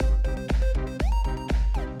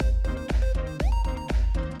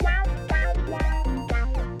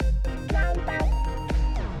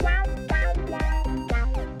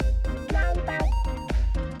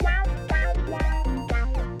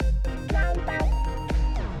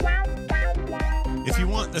if you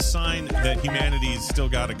want a sign that humanity's still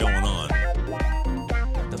got it going on.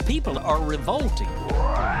 The people are revolting.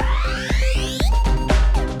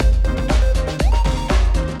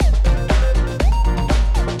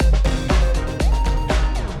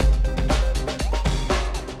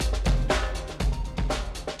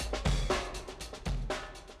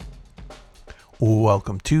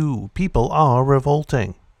 Welcome to People Are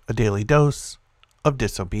Revolting, a daily dose of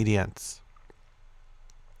disobedience.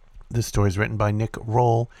 This story is written by Nick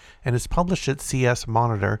Roll and is published at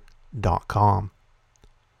csmonitor.com.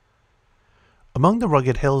 Among the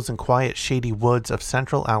rugged hills and quiet shady woods of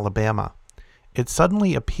central Alabama, it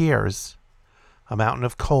suddenly appears a mountain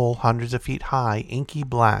of coal hundreds of feet high, inky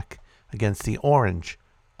black against the orange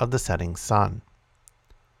of the setting sun.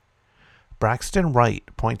 Braxton Wright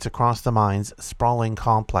points across the mine's sprawling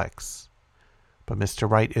complex. But Mr.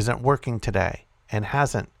 Wright isn't working today and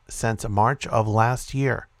hasn't since March of last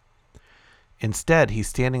year. Instead, he's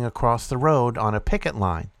standing across the road on a picket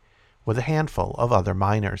line with a handful of other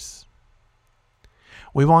miners.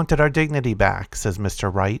 "We wanted our dignity back," says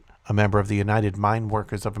Mr. Wright, a member of the United Mine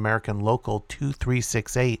Workers of American Local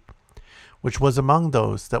 2368, which was among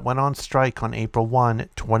those that went on strike on April 1,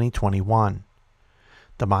 2021.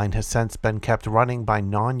 The mine has since been kept running by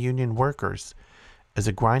non-union workers as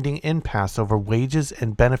a grinding impasse over wages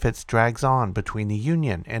and benefits drags on between the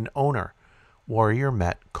union and owner, Warrior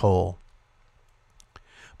Met Coal.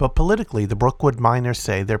 But politically, the Brookwood miners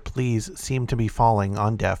say their pleas seem to be falling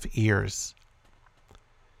on deaf ears.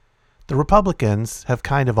 "The Republicans have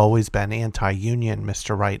kind of always been anti-union,"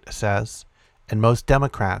 Mr. Wright says, "and most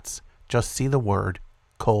Democrats just see the word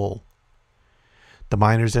coal. The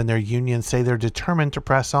miners and their union say they're determined to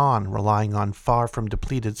press on, relying on far from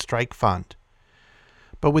depleted strike fund.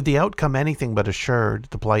 But with the outcome anything but assured,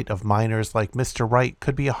 the plight of miners like Mr. Wright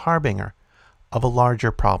could be a harbinger of a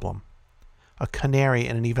larger problem, a canary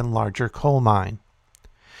in an even larger coal mine.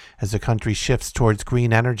 As the country shifts towards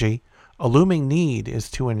green energy, a looming need is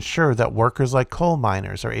to ensure that workers like coal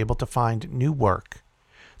miners are able to find new work.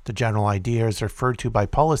 The general idea is referred to by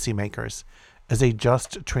policymakers as a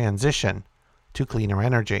just transition to cleaner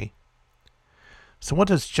energy. So what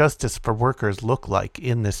does justice for workers look like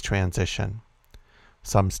in this transition?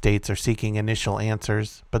 Some states are seeking initial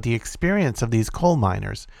answers, but the experience of these coal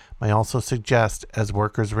miners may also suggest as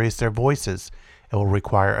workers raise their voices, it will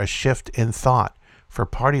require a shift in thought for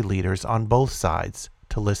party leaders on both sides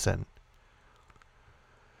to listen.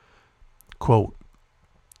 Quote,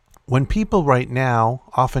 "When people right now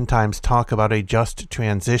oftentimes talk about a just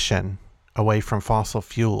transition away from fossil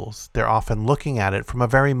fuels, they're often looking at it from a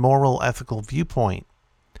very moral, ethical viewpoint.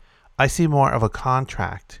 I see more of a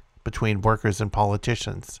contract between workers and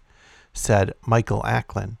politicians," said Michael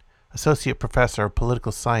Acklin, associate professor of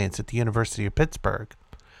political science at the University of Pittsburgh.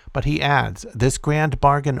 But he adds, "This grand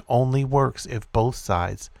bargain only works if both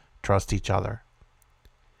sides trust each other."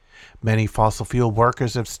 Many fossil fuel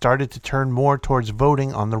workers have started to turn more towards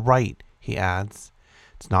voting on the right, he adds.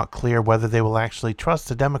 It's not clear whether they will actually trust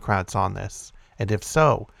the Democrats on this, and if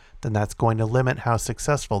so, then that's going to limit how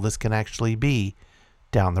successful this can actually be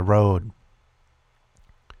down the road.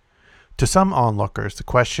 To some onlookers, the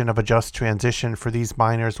question of a just transition for these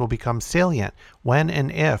miners will become salient when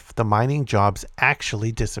and if the mining jobs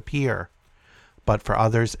actually disappear. But for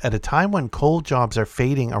others, at a time when coal jobs are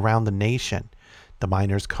fading around the nation, the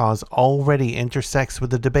miners' cause already intersects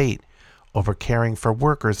with the debate over caring for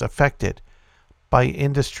workers affected by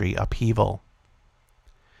industry upheaval.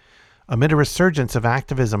 Amid a resurgence of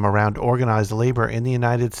activism around organized labor in the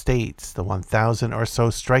United States, the 1,000 or so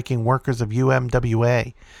striking workers of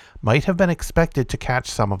UMWA might have been expected to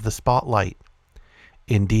catch some of the spotlight.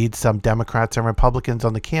 Indeed, some Democrats and Republicans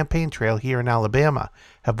on the campaign trail here in Alabama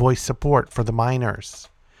have voiced support for the miners.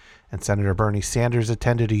 And Senator Bernie Sanders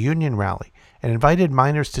attended a union rally and invited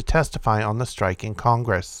miners to testify on the strike in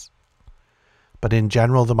Congress. But in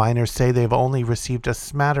general, the miners say they've only received a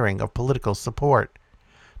smattering of political support,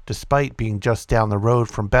 despite being just down the road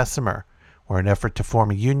from Bessemer, where an effort to form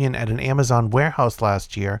a union at an Amazon warehouse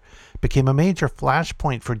last year became a major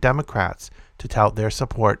flashpoint for Democrats to tout their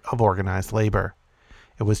support of organized labor.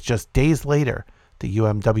 It was just days later the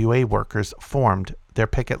UMWA workers formed their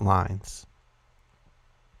picket lines.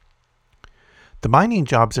 The mining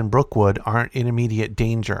jobs in Brookwood aren't in immediate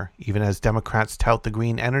danger, even as Democrats tout the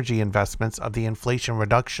green energy investments of the Inflation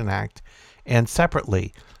Reduction Act, and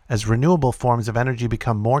separately, as renewable forms of energy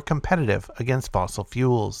become more competitive against fossil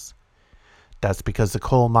fuels. That's because the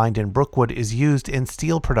coal mined in Brookwood is used in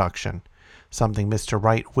steel production, something Mr.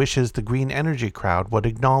 Wright wishes the green energy crowd would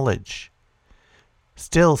acknowledge.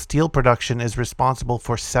 Still, steel production is responsible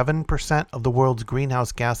for 7% of the world's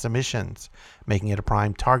greenhouse gas emissions, making it a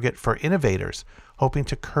prime target for innovators hoping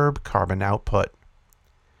to curb carbon output.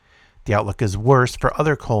 The outlook is worse for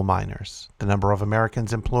other coal miners. The number of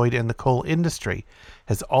Americans employed in the coal industry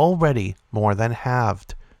has already more than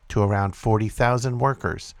halved to around 40,000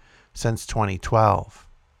 workers since 2012.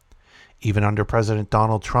 Even under President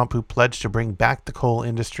Donald Trump, who pledged to bring back the coal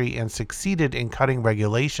industry and succeeded in cutting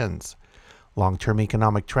regulations, long-term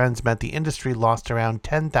economic trends meant the industry lost around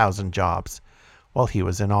 10,000 jobs while he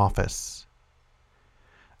was in office.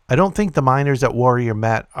 I don't think the miners at Warrior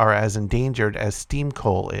Met are as endangered as steam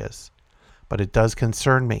coal is, but it does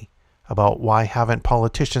concern me about why haven't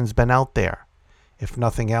politicians been out there, if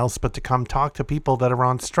nothing else but to come talk to people that are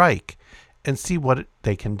on strike and see what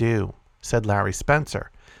they can do, said Larry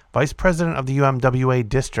Spencer, Vice President of the UMWA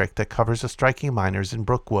district that covers the striking miners in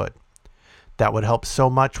Brookwood. That would help so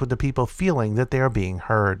much with the people feeling that they are being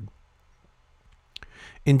heard.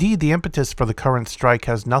 Indeed, the impetus for the current strike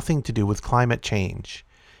has nothing to do with climate change.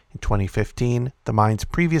 In 2015, the mine's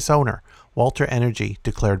previous owner, Walter Energy,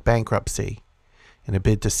 declared bankruptcy. In a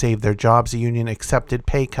bid to save their jobs, the union accepted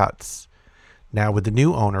pay cuts. Now, with the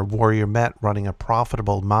new owner, Warrior Met, running a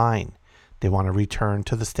profitable mine, they want to return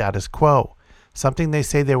to the status quo, something they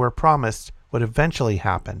say they were promised would eventually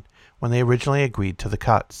happen when they originally agreed to the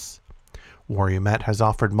cuts. Warrior Met has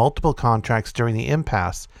offered multiple contracts during the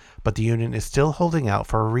impasse, but the union is still holding out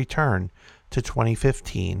for a return to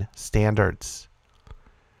 2015 standards.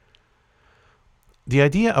 The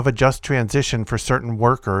idea of a just transition for certain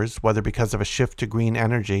workers, whether because of a shift to green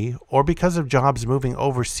energy or because of jobs moving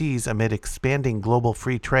overseas amid expanding global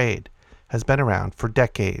free trade, has been around for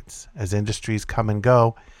decades. As industries come and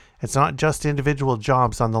go, it's not just individual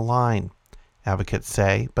jobs on the line, advocates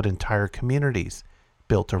say, but entire communities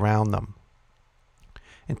built around them.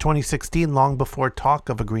 In 2016, long before talk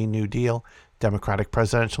of a Green New Deal, Democratic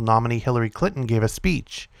presidential nominee Hillary Clinton gave a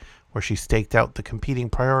speech where she staked out the competing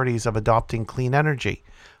priorities of adopting clean energy,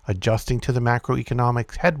 adjusting to the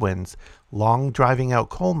macroeconomic headwinds, long driving out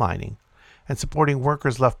coal mining, and supporting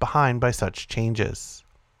workers left behind by such changes.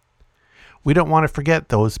 We don't want to forget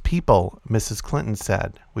those people, Mrs. Clinton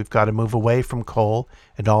said. We've got to move away from coal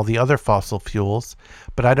and all the other fossil fuels,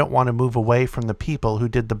 but I don't want to move away from the people who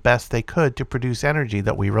did the best they could to produce energy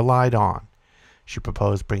that we relied on. She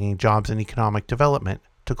proposed bringing jobs and economic development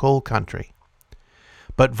to coal country.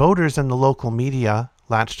 But voters and the local media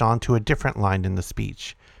latched on to a different line in the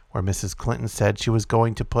speech, where Mrs. Clinton said she was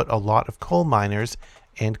going to put a lot of coal miners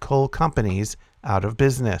and coal companies out of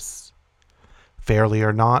business. Fairly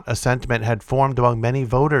or not, a sentiment had formed among many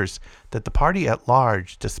voters that the party at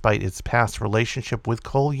large, despite its past relationship with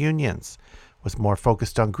coal unions, was more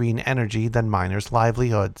focused on green energy than miners'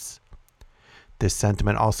 livelihoods. This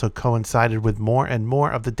sentiment also coincided with more and more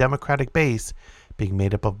of the Democratic base being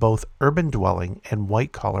made up of both urban-dwelling and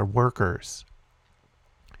white-collar workers.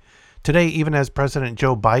 Today, even as President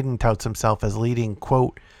Joe Biden touts himself as leading,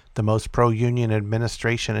 quote, the most pro-union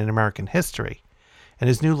administration in American history, and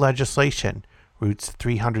his new legislation routes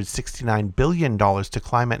 $369 billion to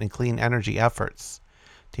climate and clean energy efforts,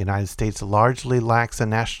 the United States largely lacks a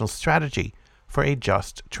national strategy for a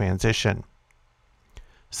just transition.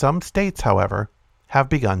 Some states, however, have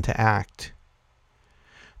begun to act.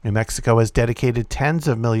 New Mexico has dedicated tens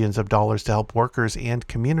of millions of dollars to help workers and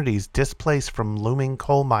communities displaced from looming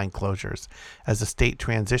coal mine closures as the state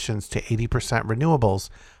transitions to 80% renewables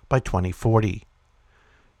by 2040.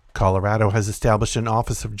 Colorado has established an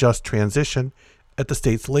Office of Just Transition at the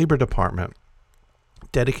state's Labor Department,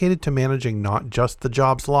 dedicated to managing not just the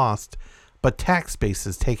jobs lost, but tax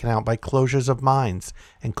bases taken out by closures of mines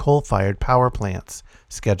and coal-fired power plants,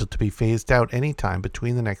 scheduled to be phased out anytime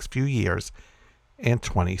between the next few years and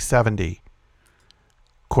 2070.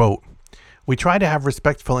 Quote, we try to have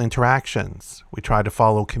respectful interactions. We try to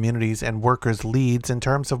follow communities and workers' leads in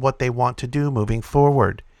terms of what they want to do moving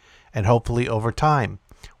forward, and hopefully over time,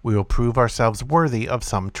 we will prove ourselves worthy of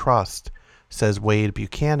some trust, says Wade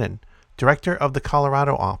Buchanan, director of the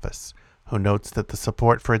Colorado office, who notes that the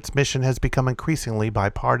support for its mission has become increasingly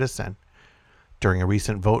bipartisan. During a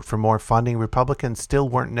recent vote for more funding, Republicans still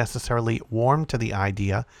weren't necessarily warm to the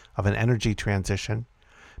idea of an energy transition,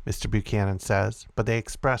 Mr. Buchanan says, but they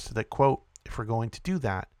expressed that, quote, if we're going to do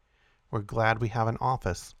that, we're glad we have an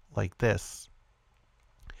office like this.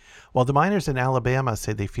 While the miners in Alabama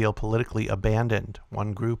say they feel politically abandoned,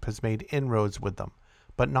 one group has made inroads with them,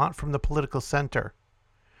 but not from the political center.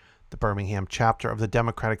 The Birmingham chapter of the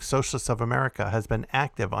Democratic Socialists of America has been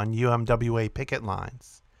active on UMWA picket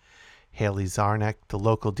lines. Haley Zarnick, the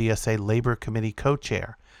local DSA Labor Committee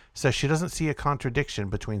co-chair, says she doesn't see a contradiction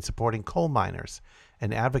between supporting coal miners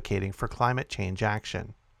and advocating for climate change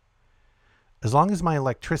action. As long as my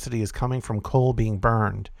electricity is coming from coal being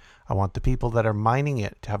burned, I want the people that are mining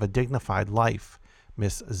it to have a dignified life,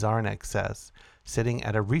 Ms. Zarnik says, sitting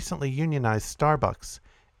at a recently unionized Starbucks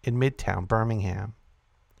in Midtown Birmingham.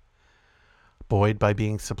 Buoyed by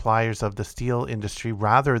being suppliers of the steel industry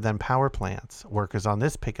rather than power plants, workers on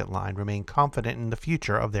this picket line remain confident in the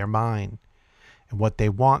future of their mine. And what they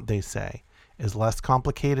want, they say, is less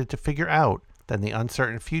complicated to figure out than the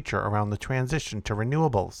uncertain future around the transition to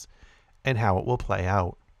renewables and how it will play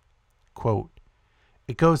out. Quote,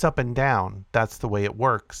 "It goes up and down, that's the way it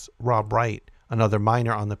works," Rob Wright, another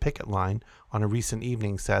miner on the picket line, on a recent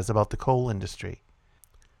evening says about the coal industry.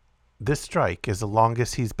 This strike is the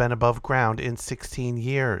longest he's been above ground in 16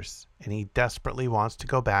 years, and he desperately wants to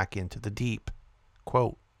go back into the deep.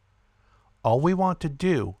 Quote, "All we want to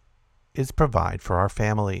do is provide for our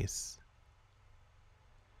families."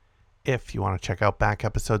 If you want to check out back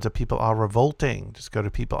episodes of People Are Revolting, just go to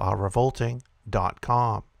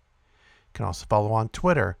peoplearerevolting.com. You can also follow on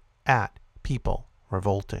Twitter at People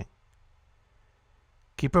Revolting.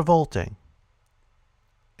 Keep revolting,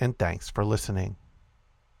 and thanks for listening.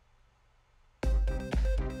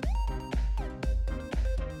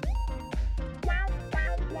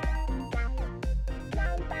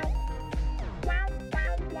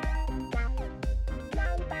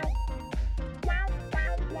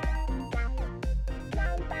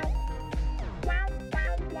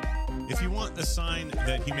 If you want a sign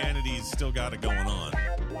that humanity's still got it going on,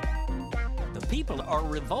 The people are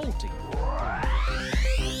revolting.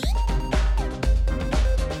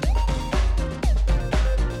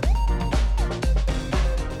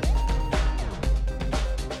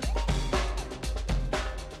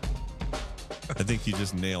 I think you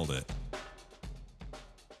just nailed it.